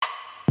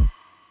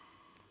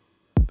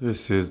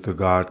This is the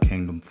God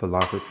Kingdom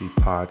Philosophy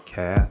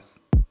Podcast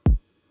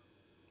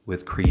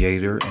with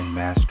creator and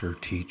master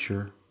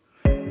teacher,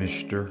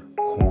 Mr.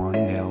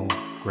 Cornell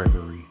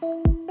Gregory.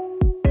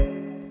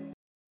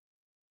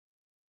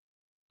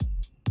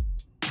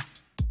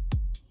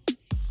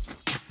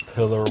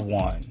 Pillar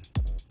 1.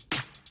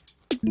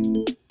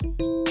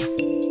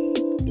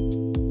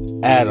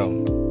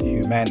 Adam,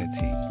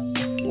 humanity,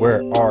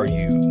 where are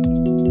you?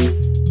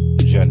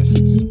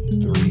 Genesis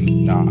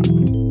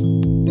 3:9.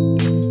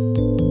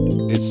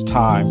 It's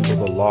time for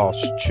the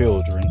lost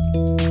children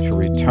to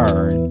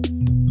return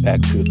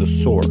back to the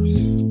source,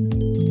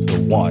 the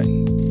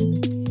one,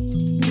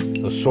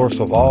 the source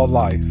of all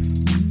life,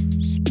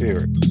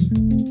 spirit.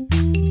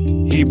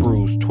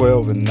 Hebrews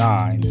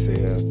 12:9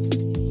 says,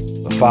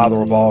 the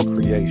Father of all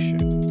creation.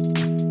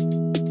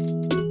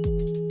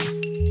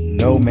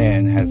 No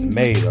man has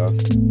made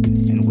us,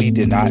 and we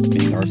did not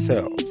make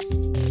ourselves.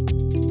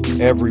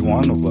 Every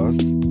one of us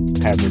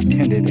has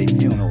attended a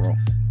funeral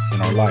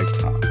in our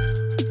lifetime.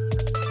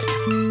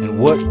 And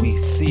what we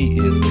see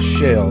is the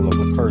shell of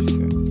a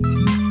person.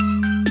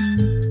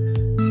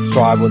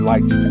 So I would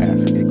like to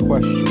ask a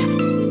question.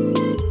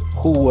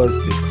 Who was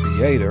the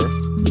creator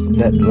of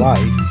that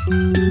life,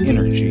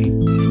 energy,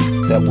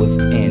 that was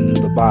in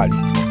the body,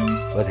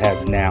 but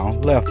has now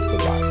left the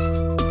body?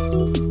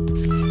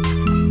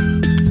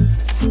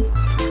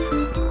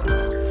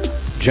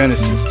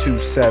 Genesis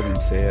 2:7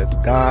 says,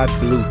 God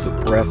blew the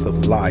breath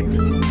of life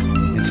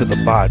into the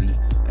body,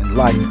 and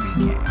life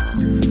began.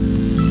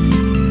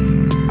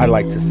 I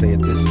like to say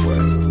it this way.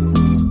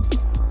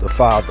 The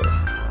Father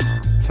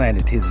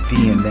planted his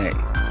DNA,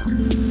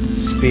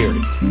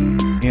 spirit,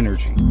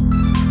 energy,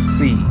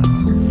 seed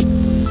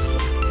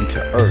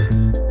into earth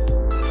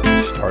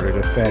and started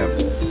a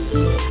family.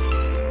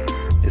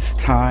 It's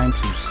time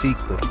to seek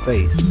the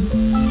face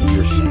of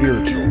your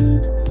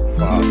spiritual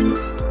Father.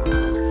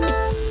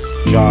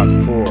 John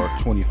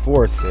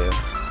 4:24 says,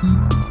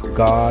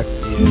 God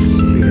is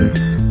spirit.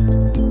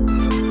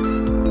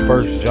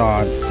 1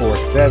 John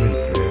 4:7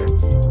 says,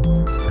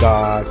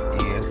 God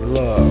is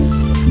love.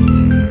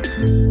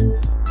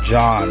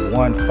 John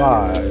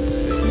 1:5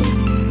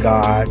 says,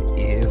 God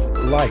is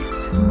light.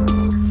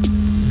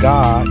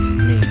 God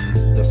means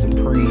the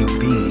supreme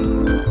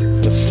being,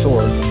 the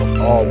source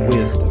of all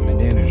wisdom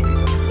and energy.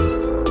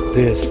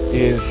 This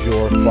is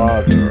your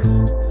Father,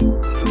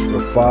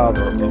 the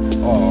Father of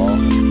all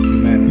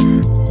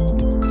humanity,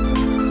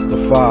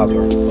 the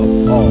Father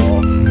of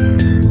all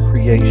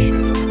creation.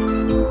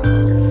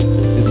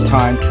 It's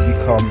time to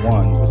become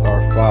one with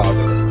our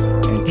Father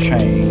and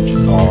change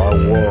our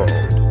world.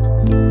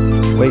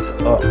 Wake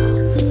up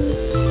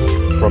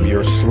from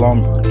your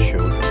slumber,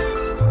 children.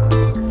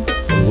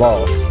 The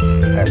lost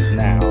has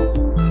now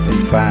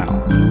been found.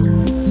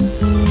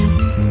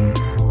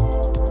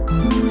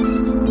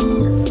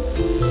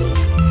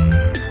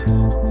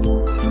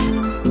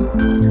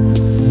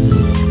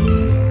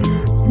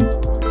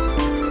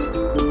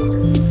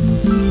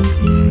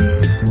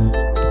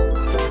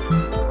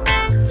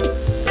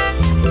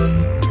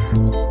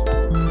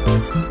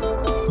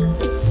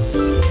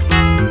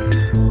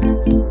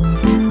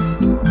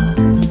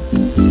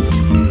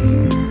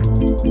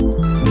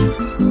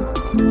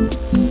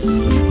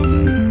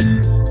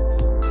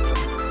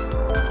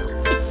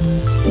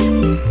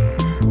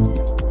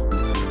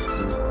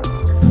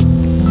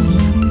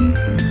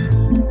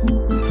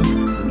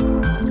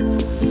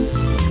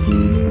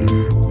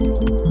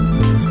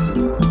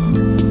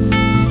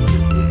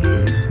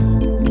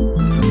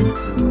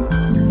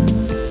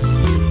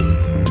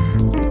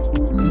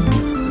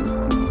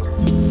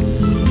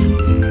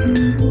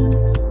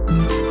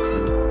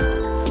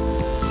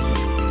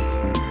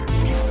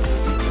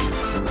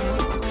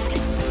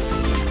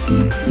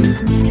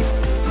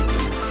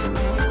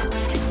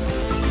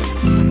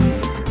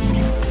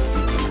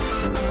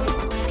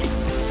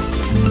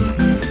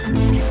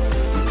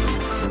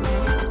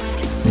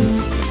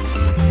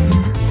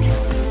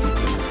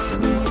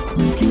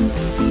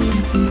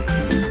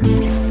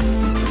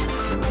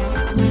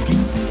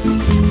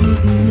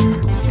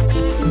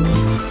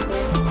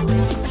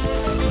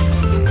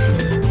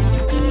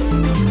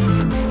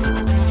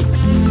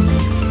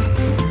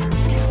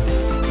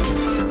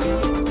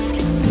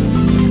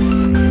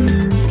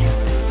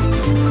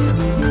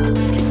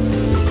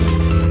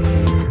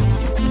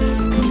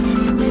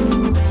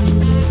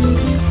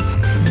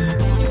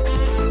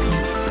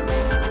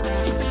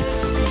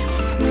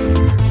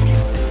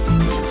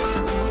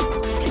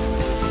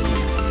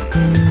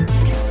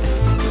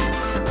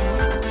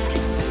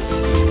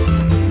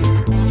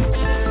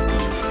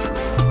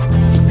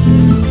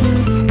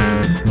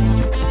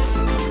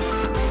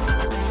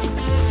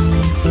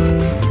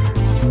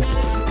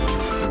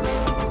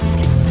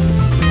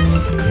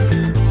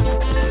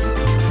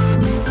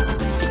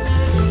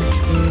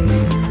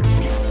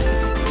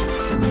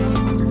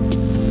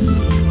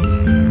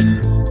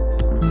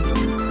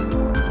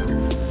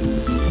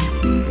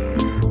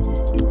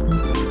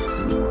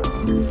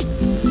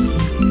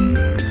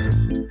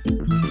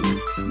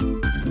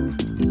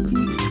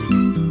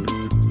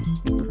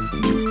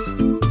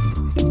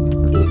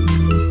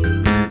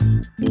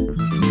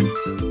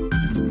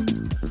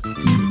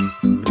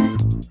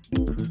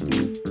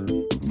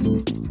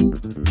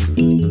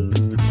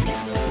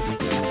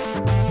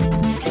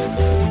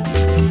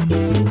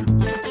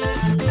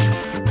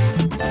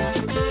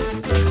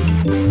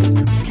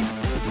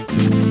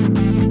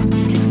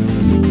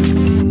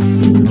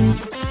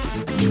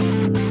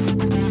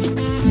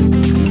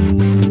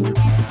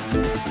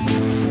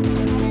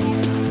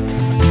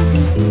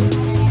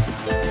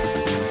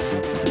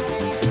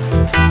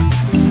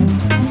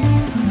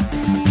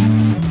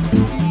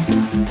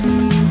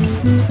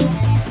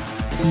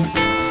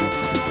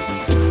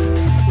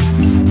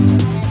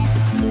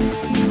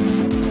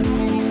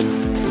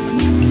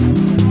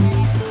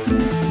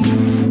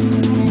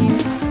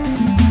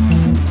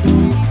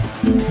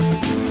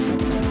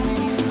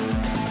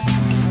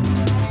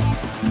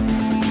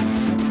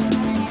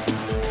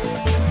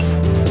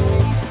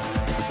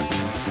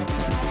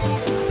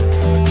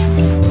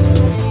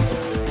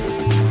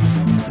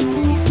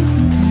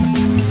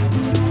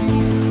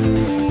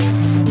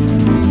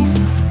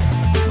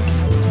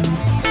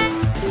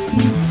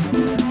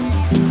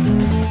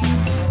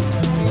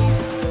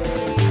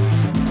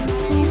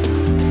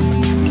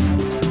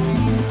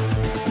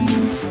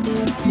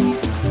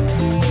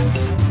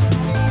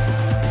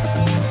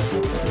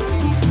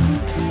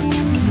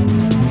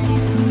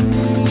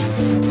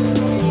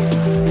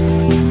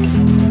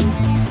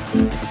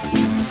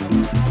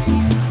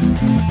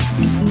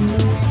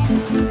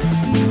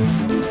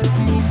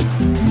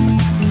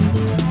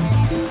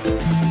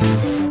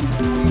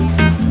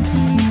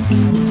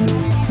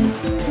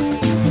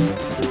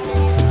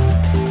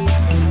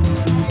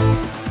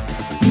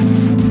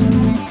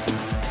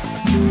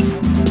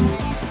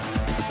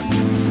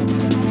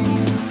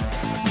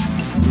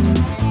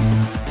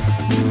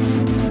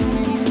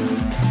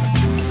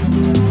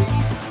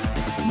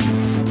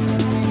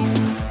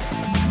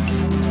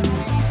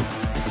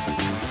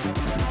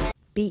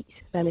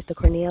 by Mr.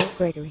 Cornell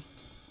Gregory.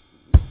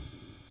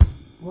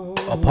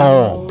 A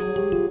poem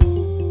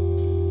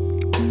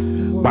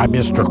by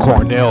Mr.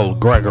 Cornell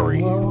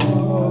Gregory.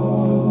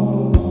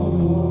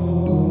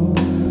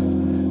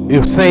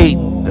 If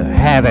Satan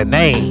had a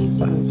name,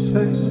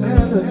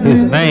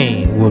 his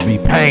name would be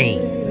pain.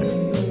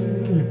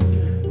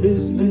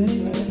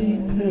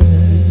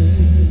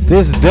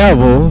 This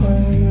devil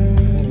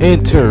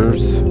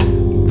enters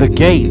the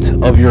gate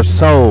of your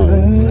soul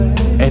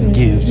and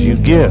gives you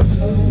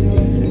gifts.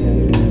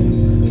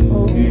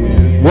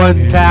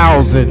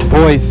 1,000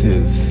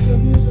 voices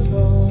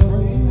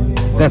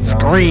that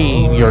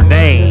scream your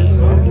name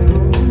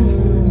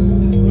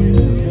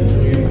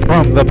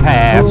from the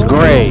past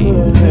grave.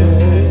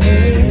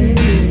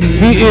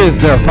 He is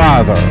their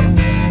father.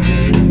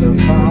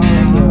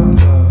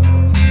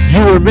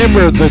 You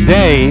remember the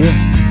day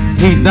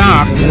he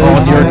knocked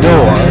on your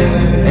door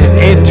and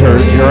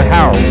entered your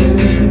house.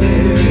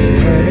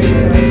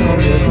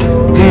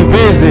 He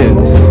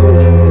visits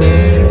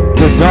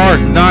the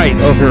dark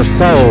night of your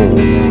soul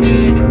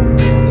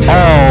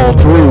all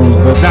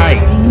through the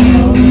night.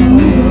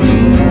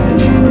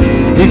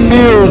 He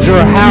fills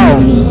your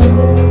house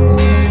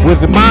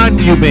with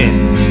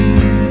monuments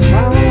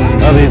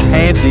of his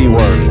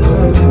handiwork.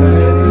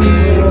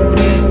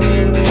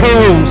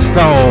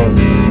 Tombstones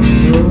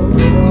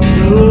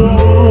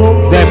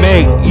that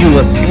make you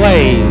a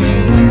slave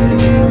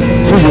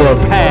to your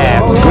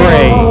past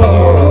grave.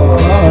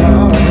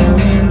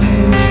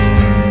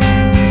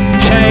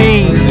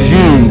 Chains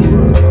you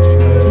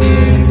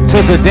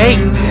to the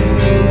date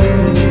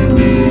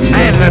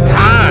and the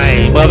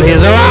time of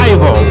his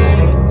arrival.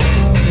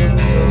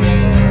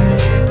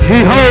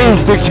 He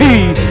holds the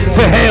key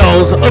to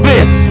hell's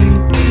abyss.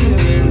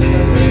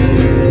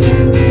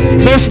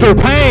 Mr.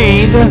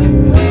 Pain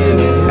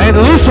and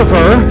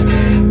Lucifer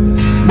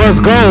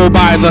must go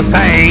by the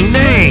same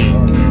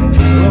name.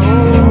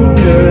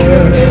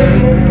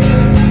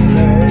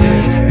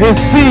 His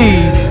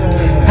seeds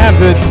have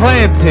been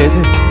planted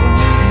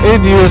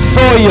in your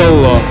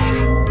soil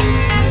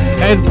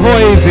and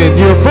poison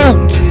your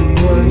fruit.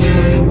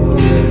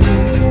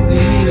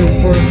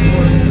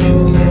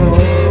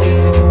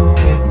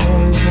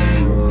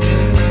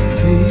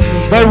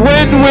 But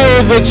when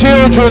will the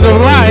children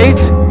of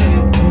light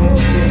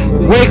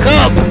wake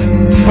up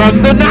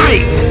from the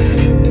night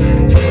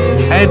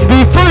and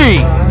be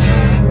free?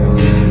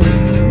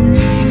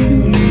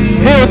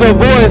 Hear the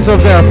voice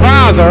of their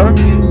father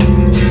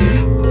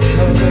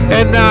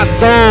and not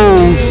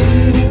those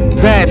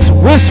that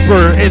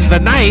whisper in the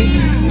night.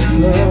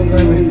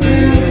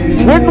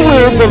 When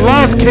will the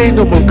lost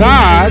kingdom of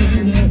God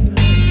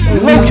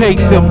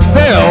locate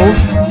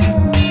themselves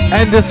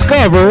and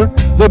discover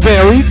the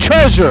buried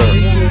treasure?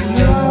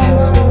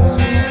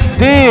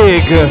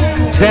 Dig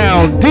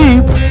down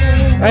deep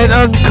and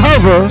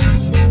uncover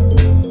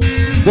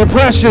the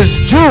precious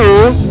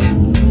jewels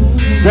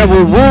that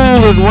will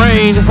rule and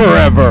reign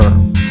forever.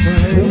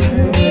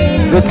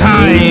 The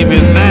time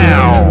is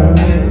now.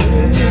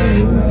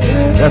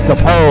 That's a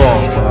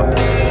poem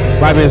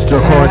by Mr.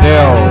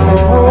 Cornell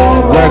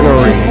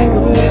Gregory.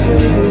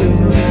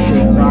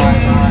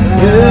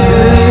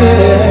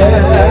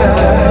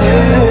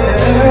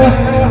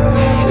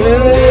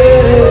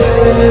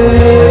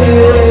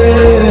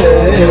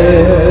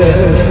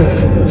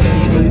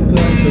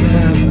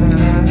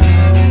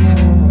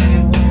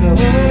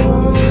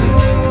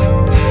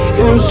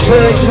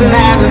 Satan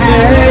had a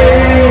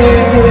name,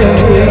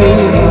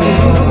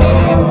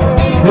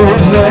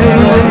 his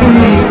name would be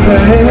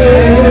praised.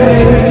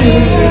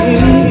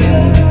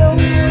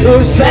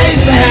 If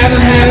Satan had a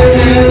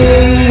name,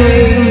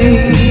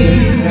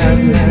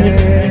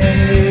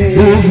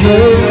 his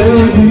name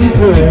would be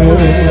praised.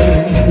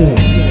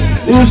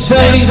 If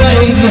Satan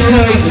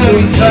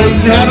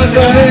had a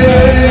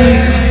name,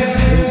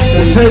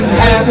 if Satan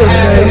had a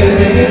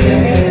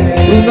name,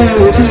 his name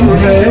would be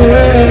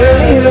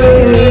praised.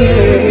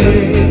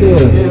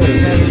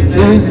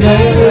 His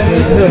name will be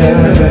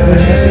praised.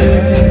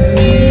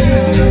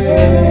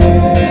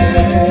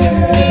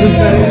 His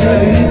name will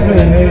be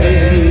praised.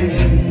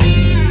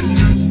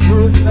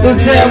 This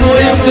devil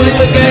enters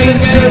the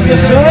gates of your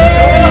soul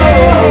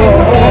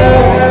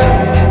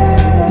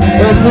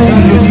and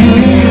leads you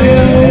here.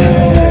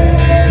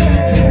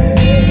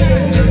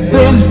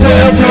 This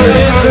devil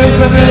enters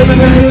the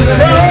gates of your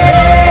soul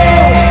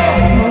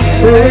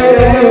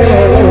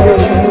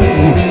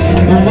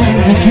and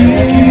leads you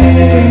here.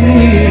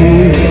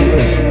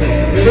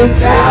 10,000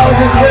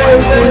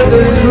 voices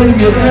that scream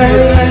your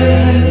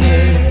name.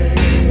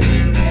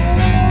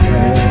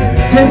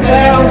 10,000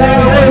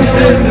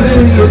 voices that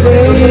scream your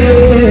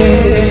name.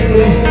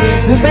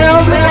 10,000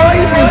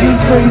 voices that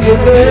scream your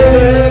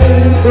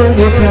name from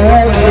your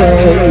past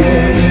grave.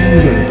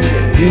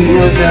 He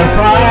is their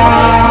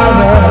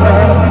father.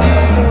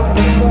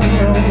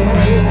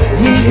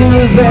 He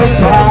is their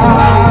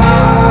father.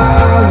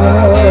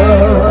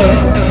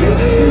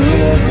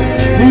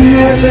 He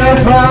is their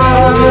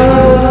father.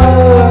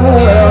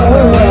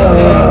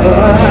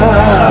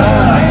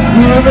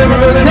 You remember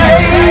the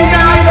day I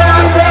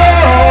got the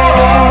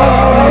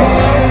door.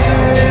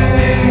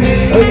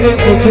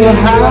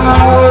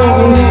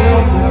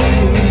 house.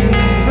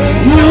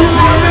 You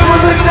remember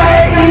the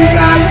day you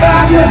knocked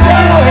on your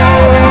door.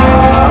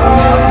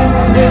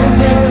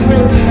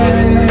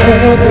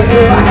 Into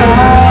your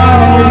house.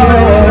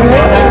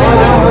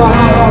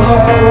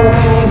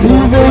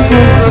 Even if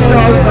you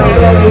don't know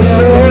your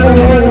soul.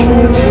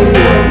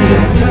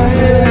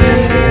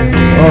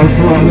 Or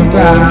through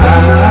the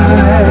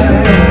night.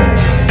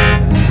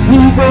 Who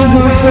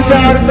visits the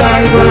dark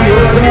night of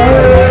your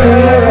soul?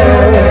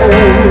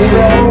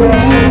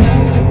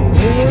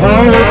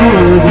 All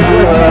through the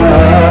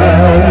night.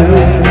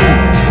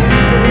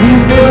 He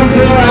fills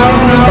your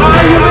house with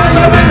monuments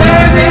of his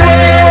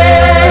handiwork.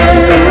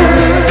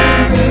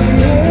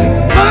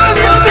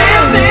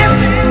 Monuments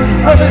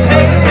of his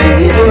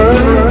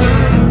handiwork.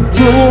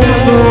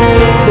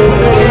 Tombstones that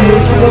make you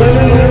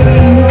slave.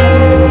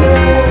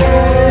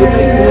 That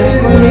make you a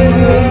slave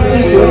to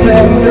your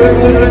past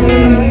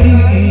memories.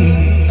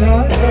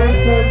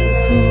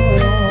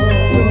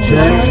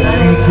 Change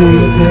you to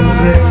the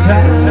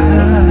time.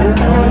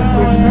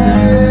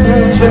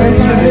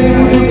 Change you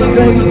to the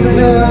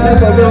daytime.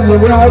 I don't know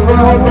where I'm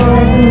from.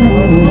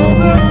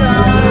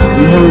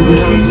 He holds the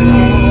key.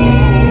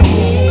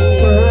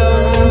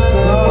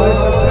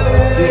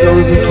 He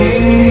holds the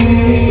key.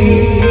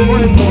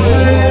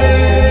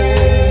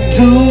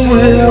 To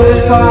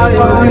hell's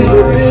fiery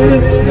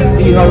abyss.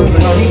 He holds the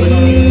key.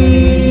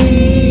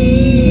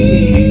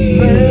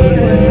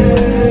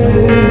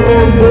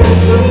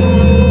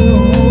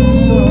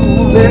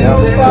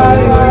 Hell's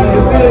fiery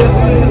abyss.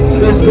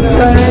 It's the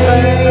pain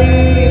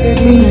that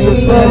needs to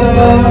fall.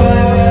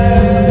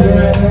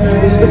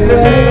 It's the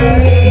pain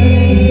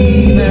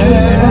that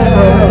needs to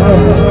fall.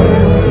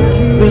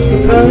 It's the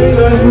pain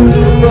that needs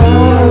to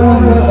fall.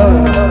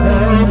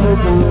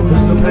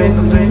 It's the pain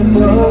that needs to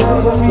fall.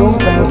 Let's go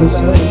down the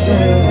same.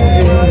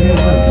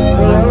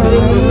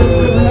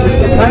 It's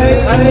the pain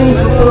that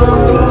needs to fall.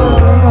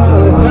 It's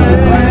the pain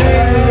that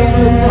needs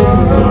to fall.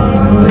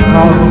 They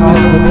call this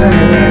the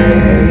pain.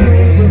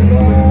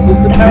 It's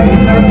the pain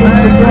that needs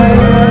to fall.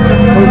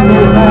 There's no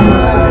time to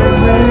say.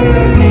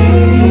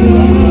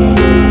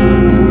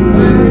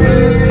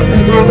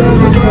 They go down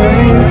the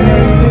same.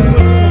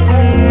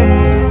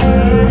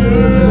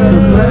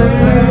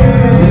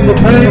 It's the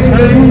pain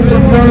that needs to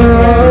fall.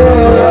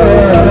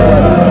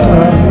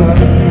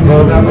 Go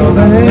down the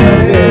same.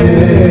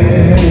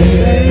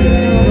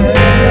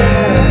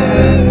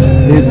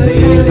 It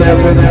seems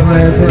everything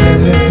planted in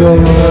the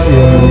soil.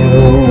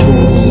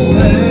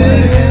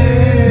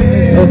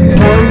 A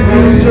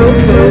perfect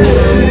joke.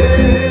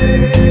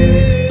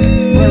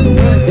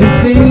 It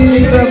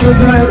seems everything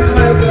planted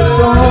in the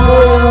soil.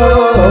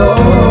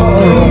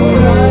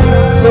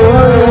 So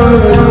I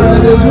want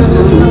to just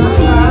do.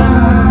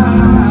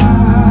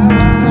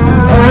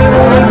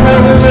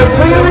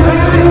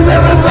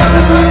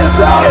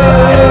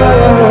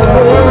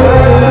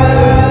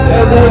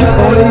 And then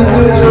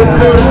poison your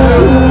food.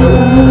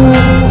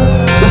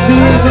 The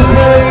seas of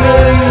pain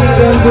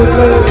and the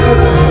blood of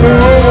the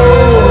soul.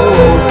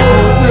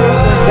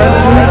 Trying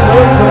to make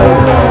yourself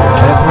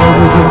and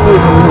poison your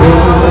food.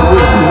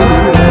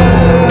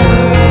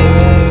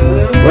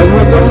 When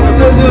we're going to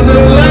judge the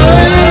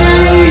light,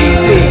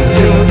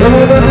 when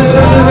we're going to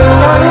judge the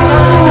light,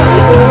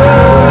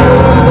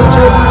 we're going to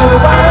judge the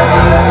light.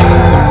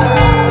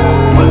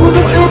 When we're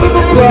the children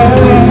of light,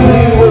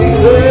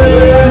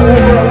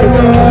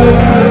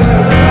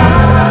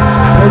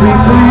 and be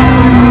free.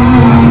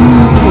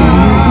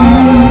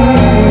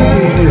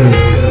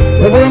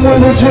 When we're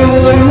the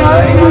children of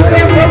light, we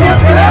come from the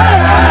light,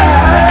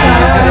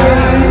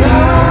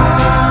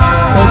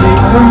 and be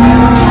free.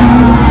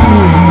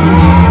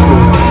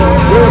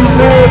 When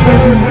we're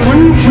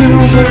the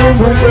children of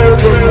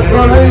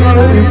light,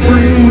 and be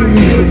free.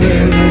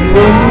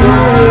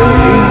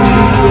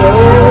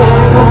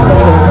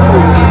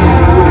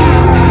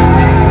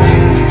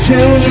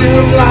 Children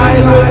of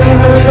light, when they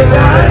heard the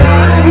light,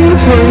 be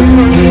free.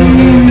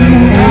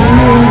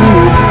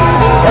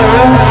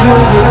 Oh,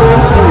 children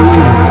of free.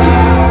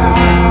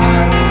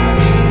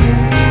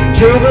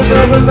 Children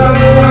of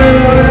another way.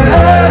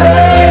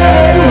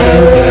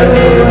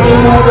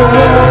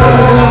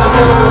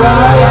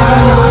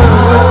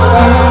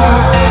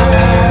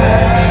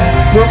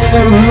 From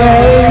the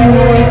light,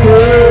 be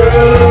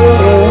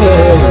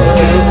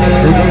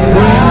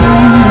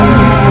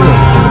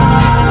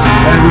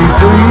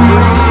free.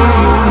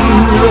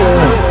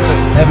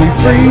 And be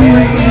free, yeah.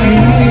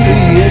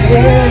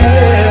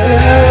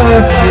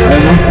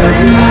 And be free,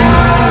 yeah.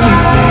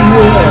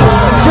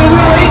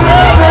 Children, wake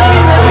up,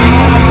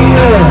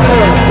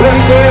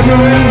 wake up,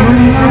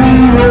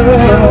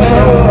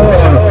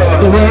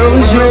 the world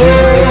is yours.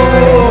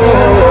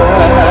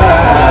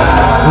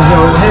 It's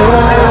your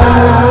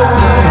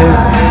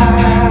inheritance.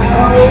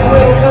 Oh,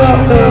 wake up,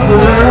 'cause the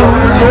world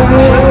is yours.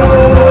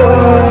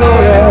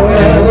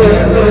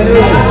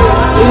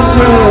 It's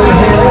your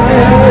inheritance.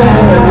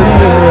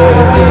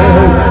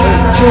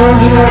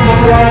 Children of the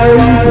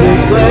light,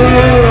 wake up.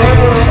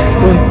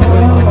 Wake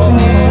up,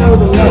 children of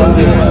the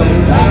light.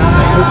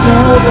 It's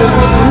now that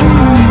we're free.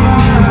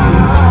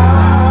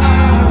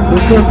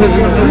 Wake up and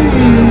be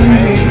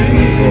free.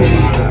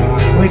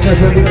 Wake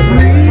up and be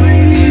free.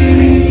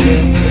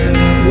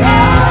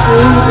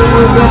 Choose to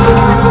wake up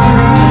and be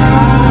free.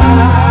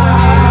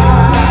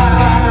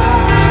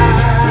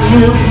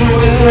 Choose to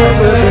wake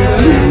up and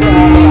be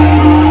free.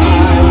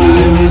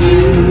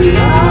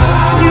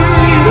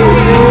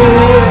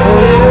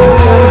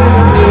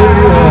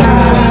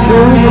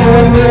 Choose to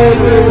wake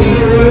up and be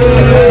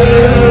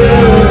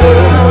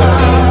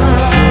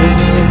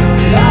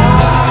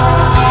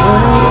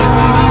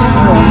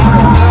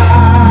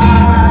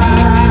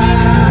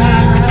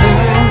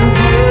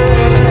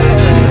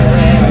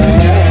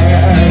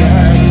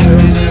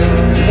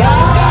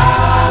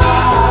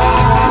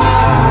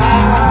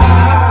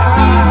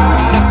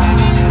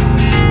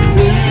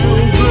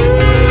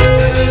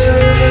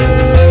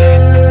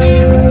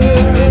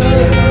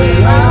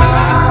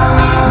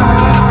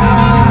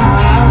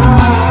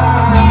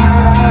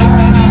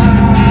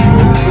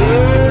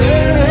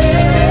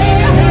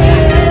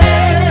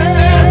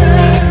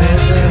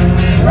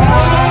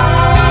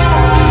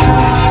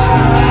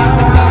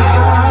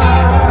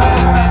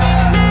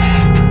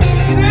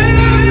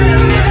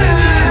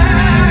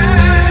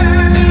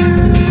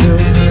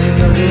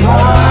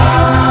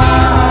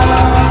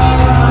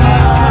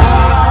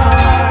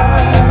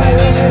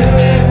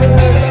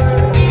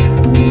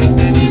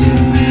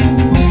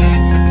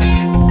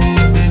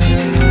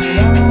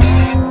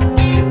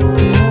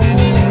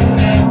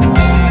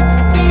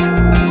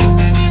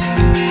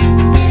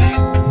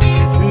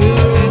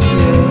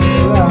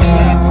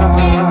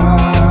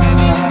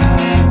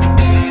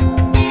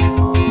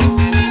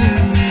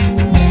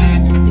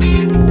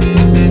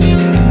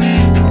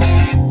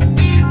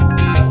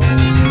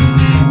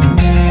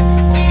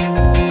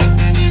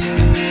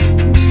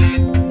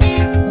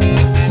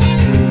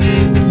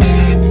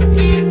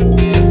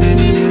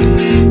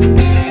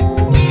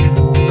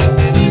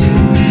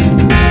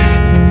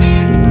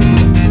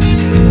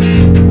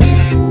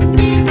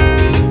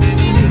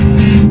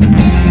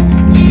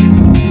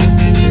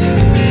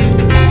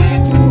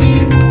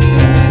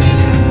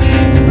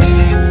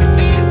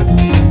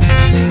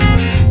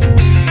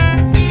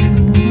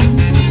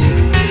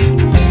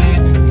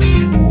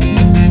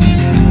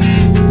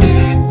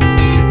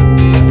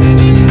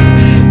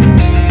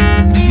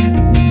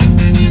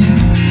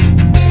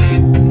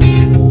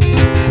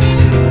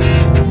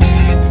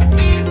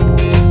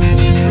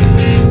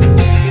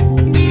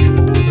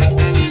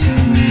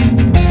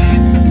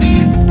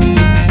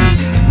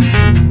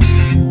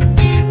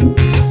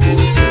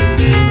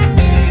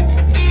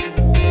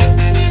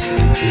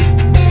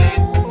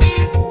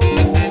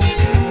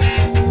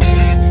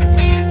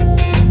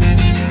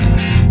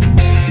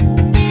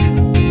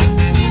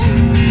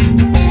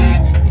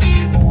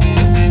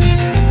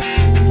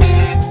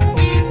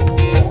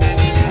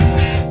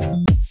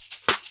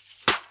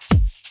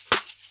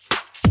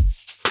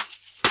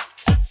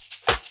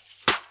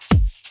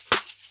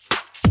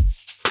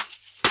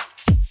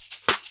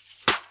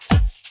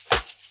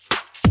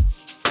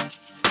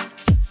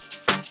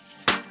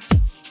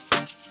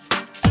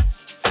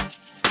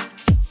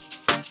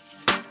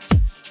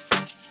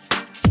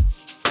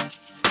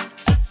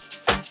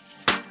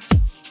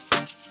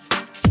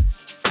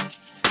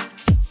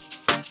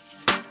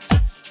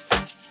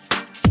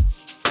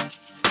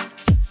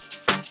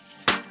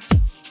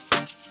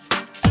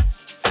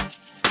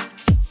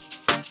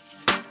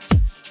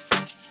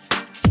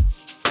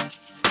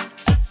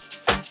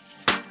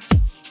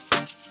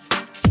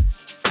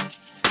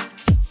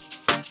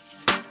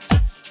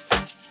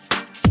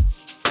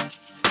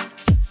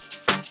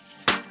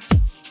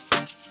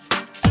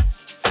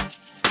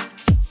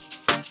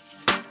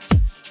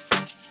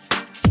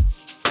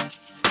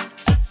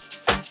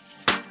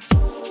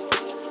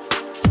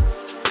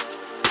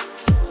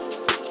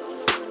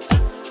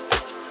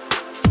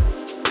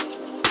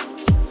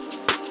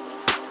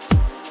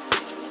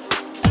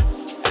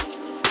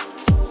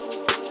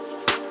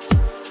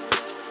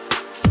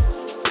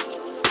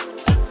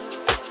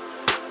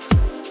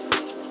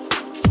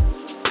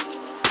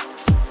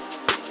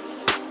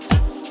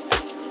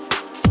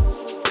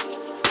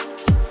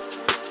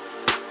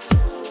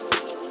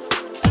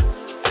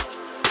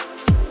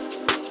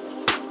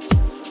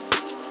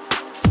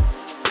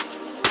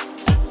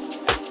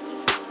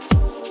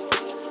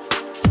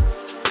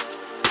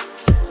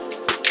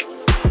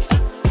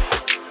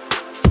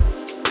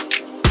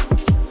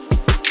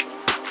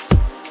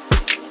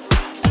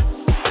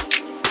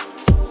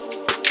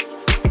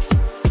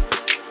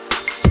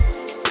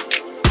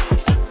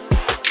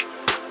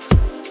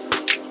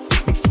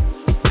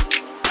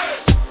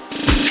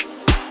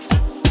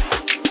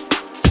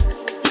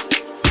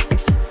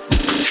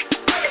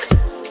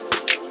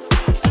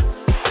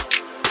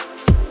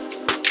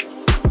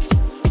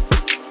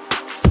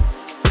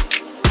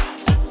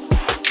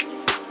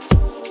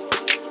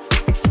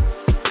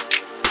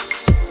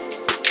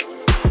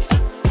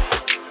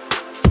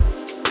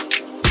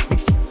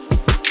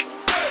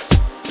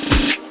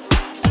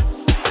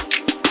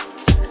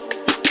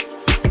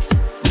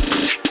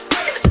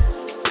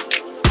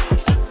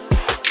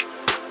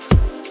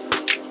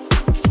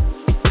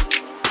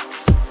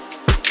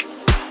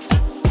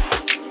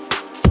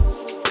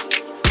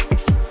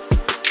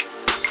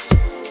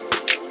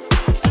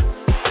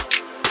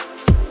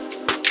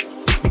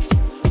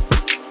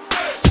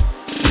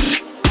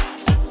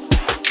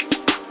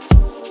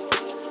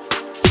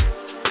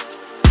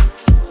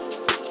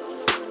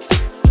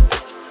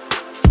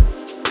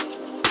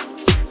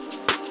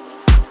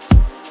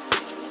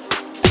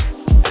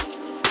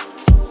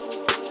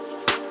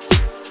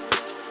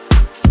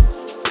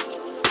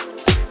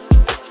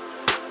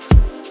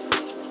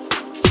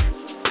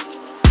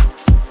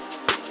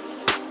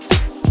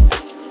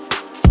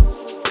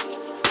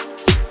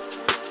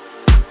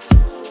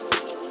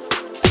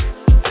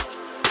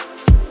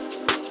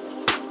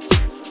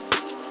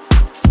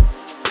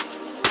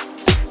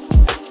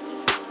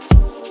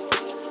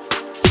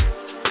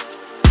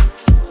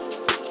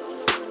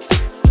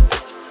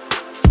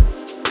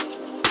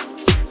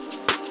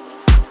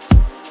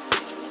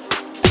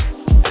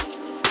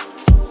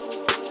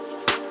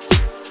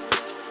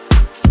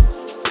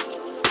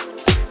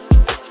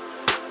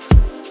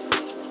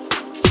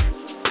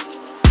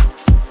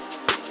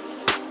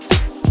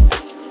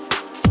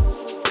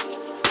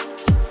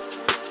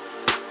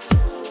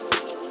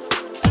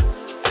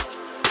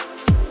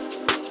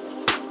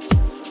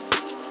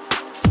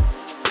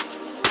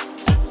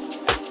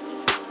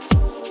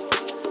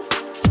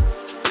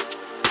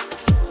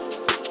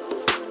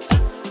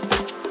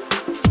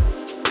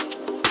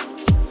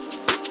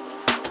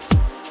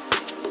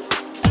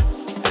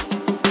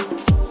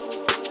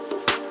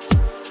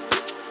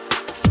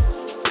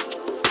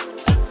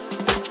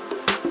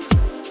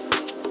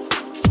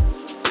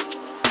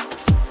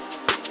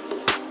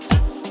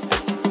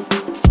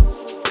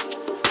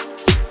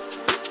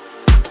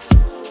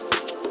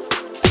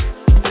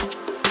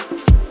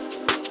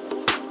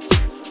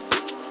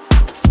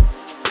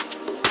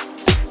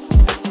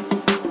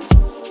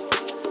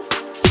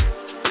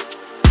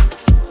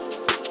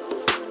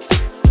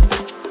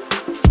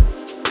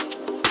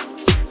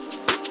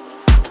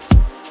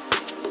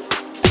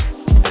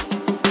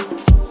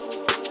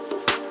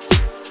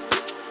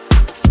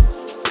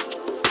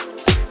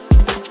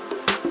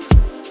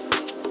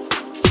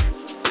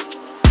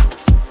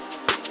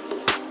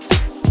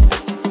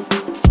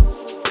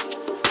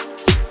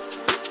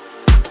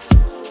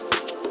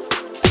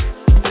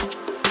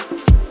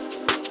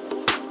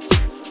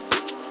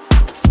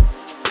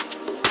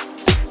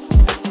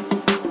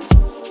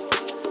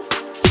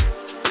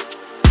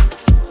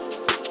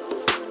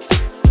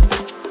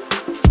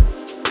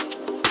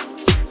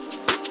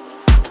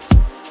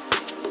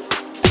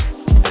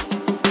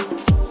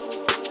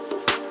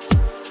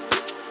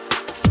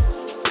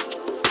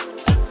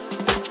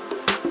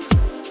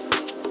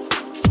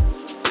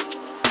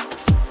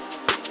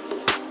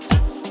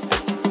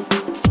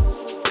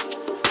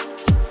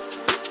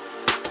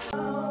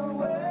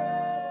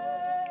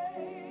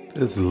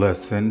This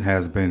lesson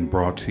has been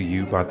brought to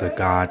you by the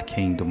God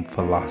Kingdom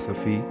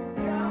Philosophy,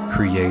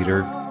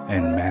 creator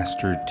and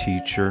master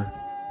teacher,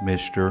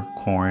 Mr.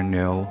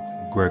 Cornell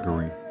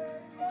Gregory.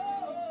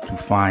 To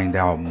find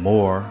out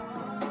more,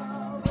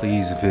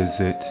 please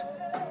visit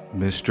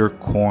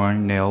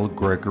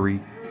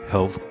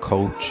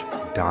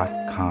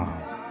MrCornellGregoryHealthCoach.com.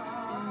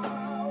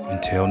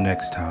 Until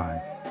next time,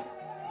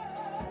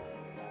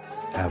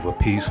 have a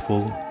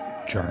peaceful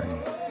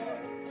journey.